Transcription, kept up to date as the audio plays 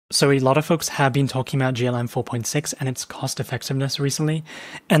So a lot of folks have been talking about GLM 4.6 and its cost effectiveness recently,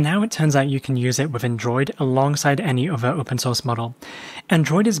 and now it turns out you can use it within Droid alongside any other open source model. And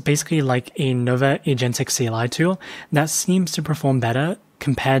Droid is basically like another agentic CLI tool that seems to perform better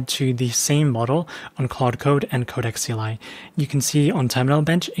compared to the same model on Claude Code and Codex CLI. You can see on Terminal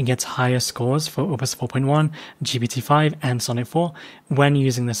Bench, it gets higher scores for Opus 4.1, GPT-5, and Sonnet 4 when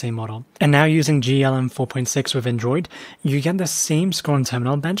using the same model. And now using GLM 4.6 within Droid, you get the same score on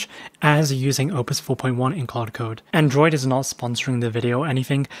Terminal Bench as using Opus 4.1 in Claude Code. And Droid is not sponsoring the video or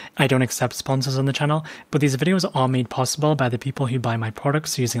anything. I don't accept sponsors on the channel, but these videos are made possible by the people who buy my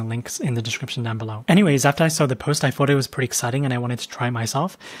products using links in the description down below. Anyways, after I saw the post, I thought it was pretty exciting and I wanted to try it myself,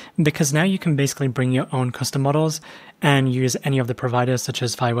 because now you can basically bring your own custom models and use any of the providers such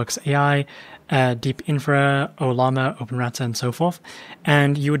as Fireworks AI, Deep Infra, Ollama, OpenRata, and so forth.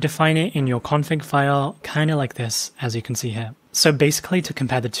 And you would define it in your config file, kind of like this, as you can see here. So basically, to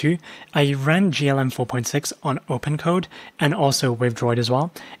compare the two, I ran GLM 4.6 on OpenCode and also with Droid as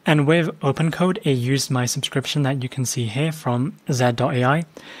well. And with OpenCode, it used my subscription that you can see here from z.ai.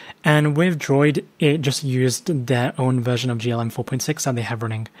 And with Droid, it just used their own version of GLM 4.6 that they have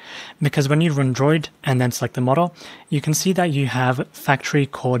running. Because when you run Droid and then select the model, you can see that you have factory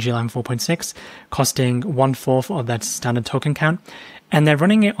core GLM 4.6 costing 1/4 of that standard token count. And they're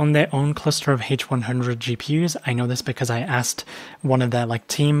running it on their own cluster of H100 GPUs. I know this because I asked one of their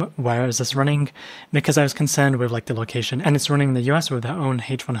team, where is this running? Because I was concerned with the location, and it's running in the US with their own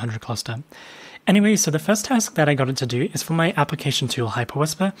H100 cluster. Anyway, so the first task that I got it to do is for my application tool,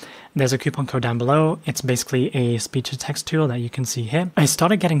 HyperWhisper. There's a coupon code down below. It's basically a speech-to-text tool that you can see here. I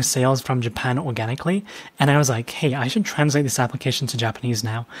started getting sales from Japan organically, and I was like, hey, I should translate this application to Japanese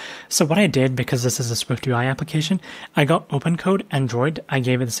now. So what I did, because this is a SwiftUI application, I got OpenCode and Droid. I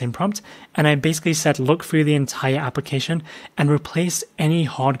gave it the same prompt, and I basically said, look through the entire application and replace any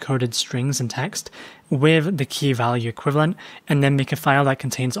hard-coded strings and text with the key value equivalent, and then make a file that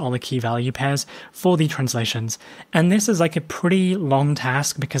contains all the key value pairs for the translations. And this is a pretty long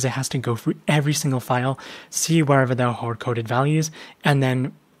task because it has to go through every single file, see wherever there are hard-coded values, and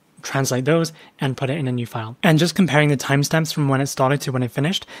then translate those and put it in a new file. And just comparing the timestamps from when it started to when it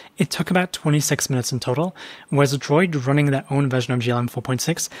finished, it took about 26 minutes in total, whereas Droid running their own version of GLM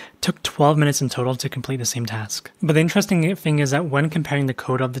 4.6 took 12 minutes in total to complete the same task. But the interesting thing is that when comparing the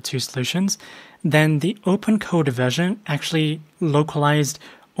code of the two solutions, then the OpenCode version actually localized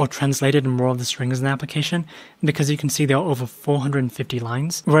or translated more of the strings in the application, because you can see there are over 450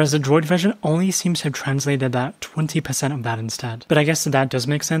 lines, whereas the Droid version only seems to have translated about 20% of that instead. But I guess that does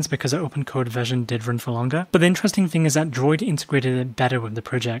make sense because the OpenCode version did run for longer. But the interesting thing is that Droid integrated it better with the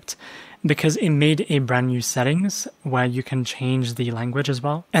project, because it made a brand new settings where you can change the language as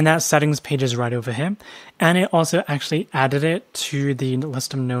well. And that settings page is right over here. And it also actually added it to the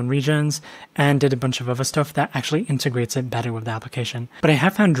list of known regions and did a bunch of other stuff that actually integrates it better with the application. But I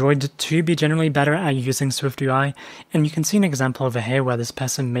have found Droid to be generally better at using SwiftUI. And you can see an example over here where this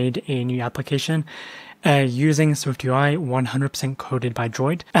person made a new application using SwiftUI 100% coded by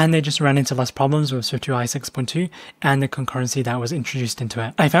Droid, and they just ran into less problems with SwiftUI 6.2 and the concurrency that was introduced into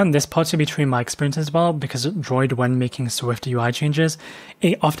it. I found this part to be true in my experience as well, because Droid, when making SwiftUI changes,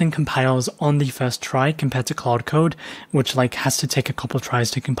 it often compiles on the first try compared to Claude Code, which has to take a couple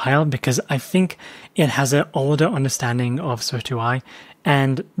tries to compile, because I think it has an older understanding of SwiftUI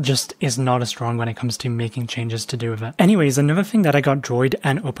and just is not as strong when it comes to making changes to do with it. Anyways, another thing that I got Droid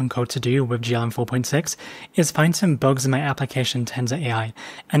and OpenCode to do with GLM 4.6 is find some bugs in my application Tensor AI.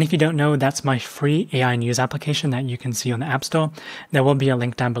 And if you don't know, that's my free AI news application that you can see on the App Store. There will be a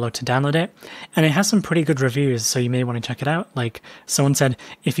link down below to download it. And it has some pretty good reviews, so you may want to check it out. Someone said,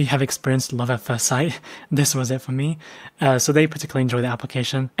 if you have experienced love at first sight, this was it for me. So they particularly enjoy the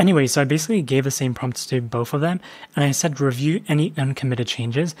application. Anyway, so I basically gave the same prompts to both of them, and I said review any uncommitted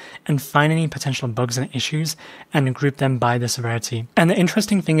changes and find any potential bugs and issues and group them by the severity. And the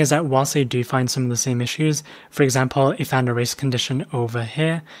interesting thing is that whilst they do find some of the same issues, for example, it found a race condition over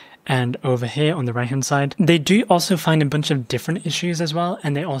here and over here on the right hand side, they do also find a bunch of different issues as well,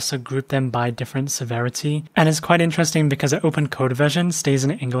 and they also group them by different severity. And it's quite interesting because the OpenCode version stays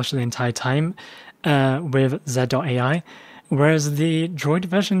in English the entire time with z.ai, whereas the Droid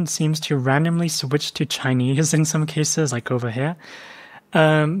version seems to randomly switch to Chinese in some cases, like over here.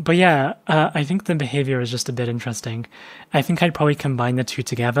 But yeah, I think the behavior is just a bit interesting. I think I'd probably combine the two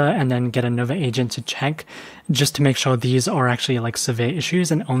together and then get another agent to check just to make sure these are actually like severe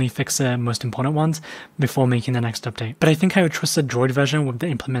issues and only fix the most important ones before making the next update. But I think I would trust the Droid version with the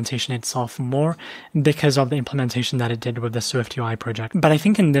implementation itself more because of the implementation that it did with the SwiftUI project. But I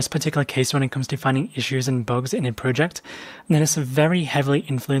think in this particular case, when it comes to finding issues and bugs in a project, then it's very heavily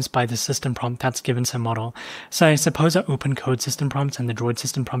influenced by the system prompt that's given to the model. So I suppose an open code system prompt and the Droid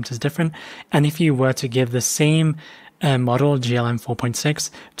system prompt is different. And if you were to give the same model GLM-4.6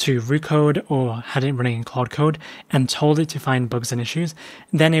 to root code or had it running in Cloud Code and told it to find bugs and issues,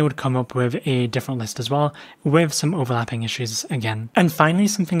 then it would come up with a different list as well with some overlapping issues again. And finally,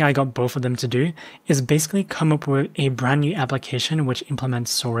 something I got both of them to do is basically come up with a brand new application which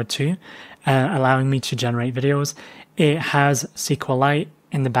implements Sora 2, allowing me to generate videos. It has SQLite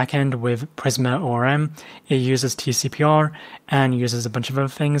in the backend with Prisma ORM. It uses TCPR and uses a bunch of other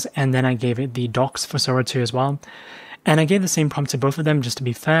things. And then I gave it the docs for Sora 2 as well. And I gave the same prompt to both of them just to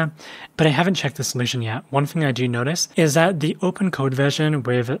be fair, but I haven't checked the solution yet. One thing I do notice is that the open code version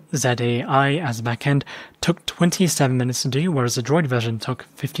with ZAI as backend took 27 minutes to do, whereas the Droid version took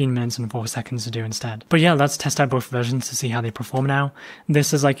 15 minutes and 4 seconds to do instead. But yeah, let's test out both versions to see how they perform now.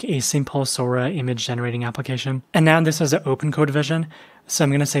 This is like a simple Sora image generating application. And now this is the open code version. So I'm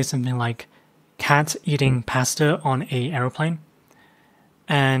going to say something like cat eating pasta on a aeroplane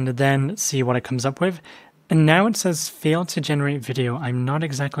and then see what it comes up with. And now it says failed to generate video. I'm not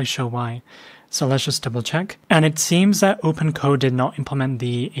exactly sure why. So let's just double check. And it seems that OpenCode did not implement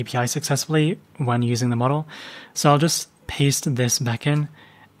the API successfully when using the model. So I'll just paste this back in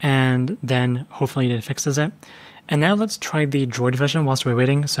and then hopefully it fixes it. And now let's try the Droid version whilst we're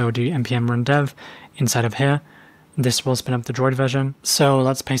waiting. So do npm run dev inside of here. This will spin up the Droid version. So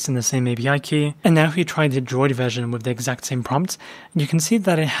let's paste in the same API key. And now if you try the Droid version with the exact same prompt, you can see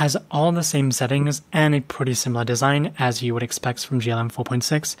that it has all the same settings and a pretty similar design as you would expect from GLM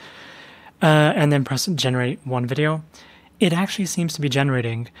 4.6. And then press generate one video. It actually seems to be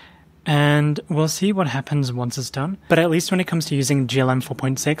generating. And we'll see what happens once it's done. But at least when it comes to using GLM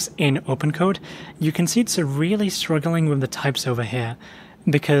 4.6 in OpenCode, you can see it's really struggling with the types over here,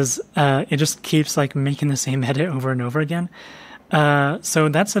 because it just keeps like making the same edit over and over again. So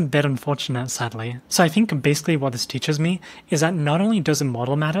that's a bit unfortunate, sadly. So I think basically what this teaches me is that not only does the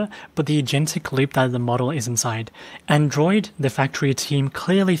model matter, but the agentic loop that the model is inside. And Droid, the factory team,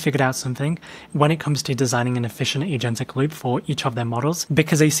 clearly figured out something when it comes to designing an efficient agentic loop for each of their models,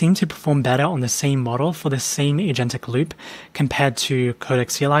 because they seem to perform better on the same model for the same agentic loop compared to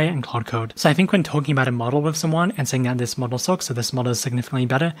Codex CLI and Cloud Code. So I think when talking about a model with someone and saying that this model sucks or this model is significantly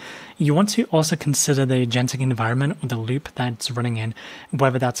better, you want to also consider the agentic environment or the loop that's running in,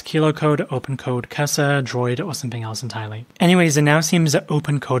 whether that's KiloCode, OpenCode, Cursor, Droid, or something else entirely. Anyways, it now seems the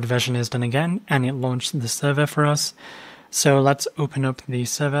OpenCode version is done again, and it launched the server for us. So let's open up the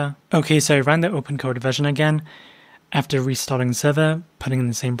server. Okay, so I ran the OpenCode version again. After restarting the server, putting in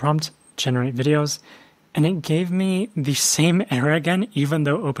the same prompt, generate videos, and it gave me the same error again, even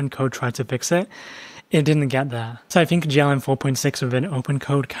though OpenCode tried to fix it. It didn't get there. So I think GLM 4.6 with an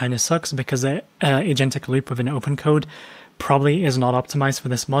OpenCode kind of sucks because the agentic loop with an OpenCode probably is not optimized for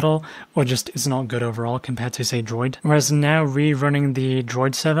this model, or just is not good overall compared to, say, Droid. Whereas now rerunning the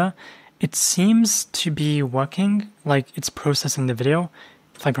Droid server, it seems to be working, like it's processing the video.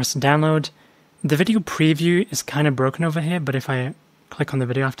 If I press download, the video preview is kind of broken over here, but if I click on the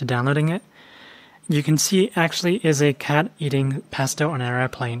video after downloading it, you can see it actually is a cat eating pasta on an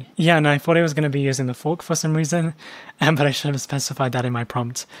airplane. Yeah, and I thought I was going to be using the fork for some reason, but I should have specified that in my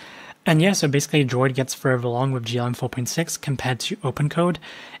prompt. And yeah, so basically Droid gets further along with GLM 4.6 compared to OpenCode.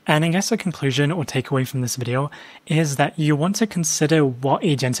 And I guess the conclusion or takeaway from this video is that you want to consider what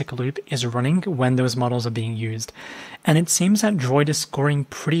agentic loop is running when those models are being used. And it seems that Droid is scoring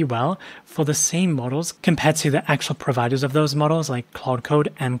pretty well for the same models compared to the actual providers of those models like Cloud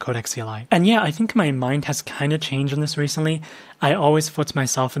Code and Codex CLI. And yeah, I think my mind has kind of changed on this recently. I always thought to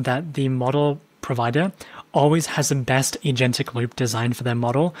myself that the model provider always has the best agentic loop designed for their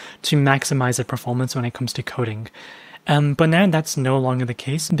model to maximize the performance when it comes to coding. But now that's no longer the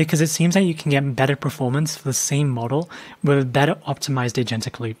case, because it seems that you can get better performance for the same model with a better optimized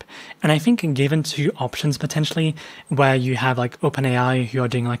agentic loop. And I think given two options potentially, where you have like OpenAI who are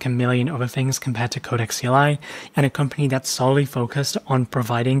doing like a million other things compared to Codex CLI, and a company that's solely focused on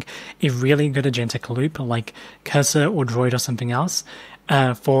providing a really good agentic loop like Cursor or Droid or something else,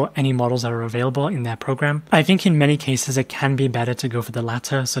 for any models that are available in their program. I think in many cases it can be better to go for the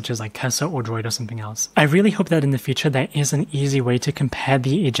latter, such as like Cursor or Droid or something else. I really hope that in the future there is an easy way to compare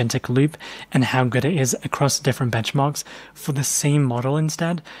the agentic loop and how good it is across different benchmarks for the same model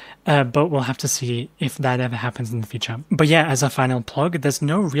instead. But we'll have to see if that ever happens in the future. But yeah, as a final plug, there's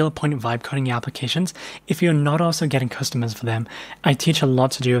no real point vibe coding your applications if you're not also getting customers for them. I teach a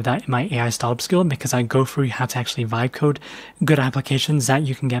lot to do with that in my AI startup school because I go through how to actually vibe code good applications that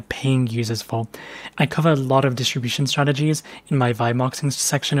you can get paying users for. I cover a lot of distribution strategies in my vibe marketing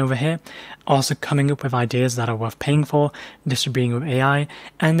section over here, also coming up with ideas that are worth paying for, distributing with AI,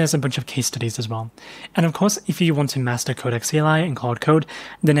 and there's a bunch of case studies as well. And of course, if you want to master Codex CLI and Cloud Code,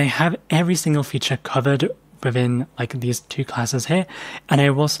 then I have every single feature covered within like these two classes here, and I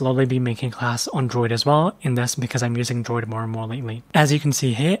will slowly be making a class on Droid as well in this because I'm using Droid more and more lately. As you can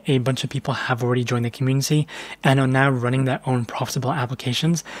see here, a bunch of people have already joined the community and are now running their own profitable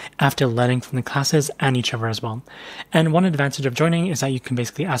applications after learning from the classes and each other as well. And one advantage of joining is that you can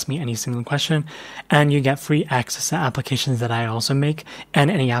basically ask me any single question and you get free access to applications that I also make and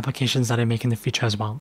any applications that I make in the future as well.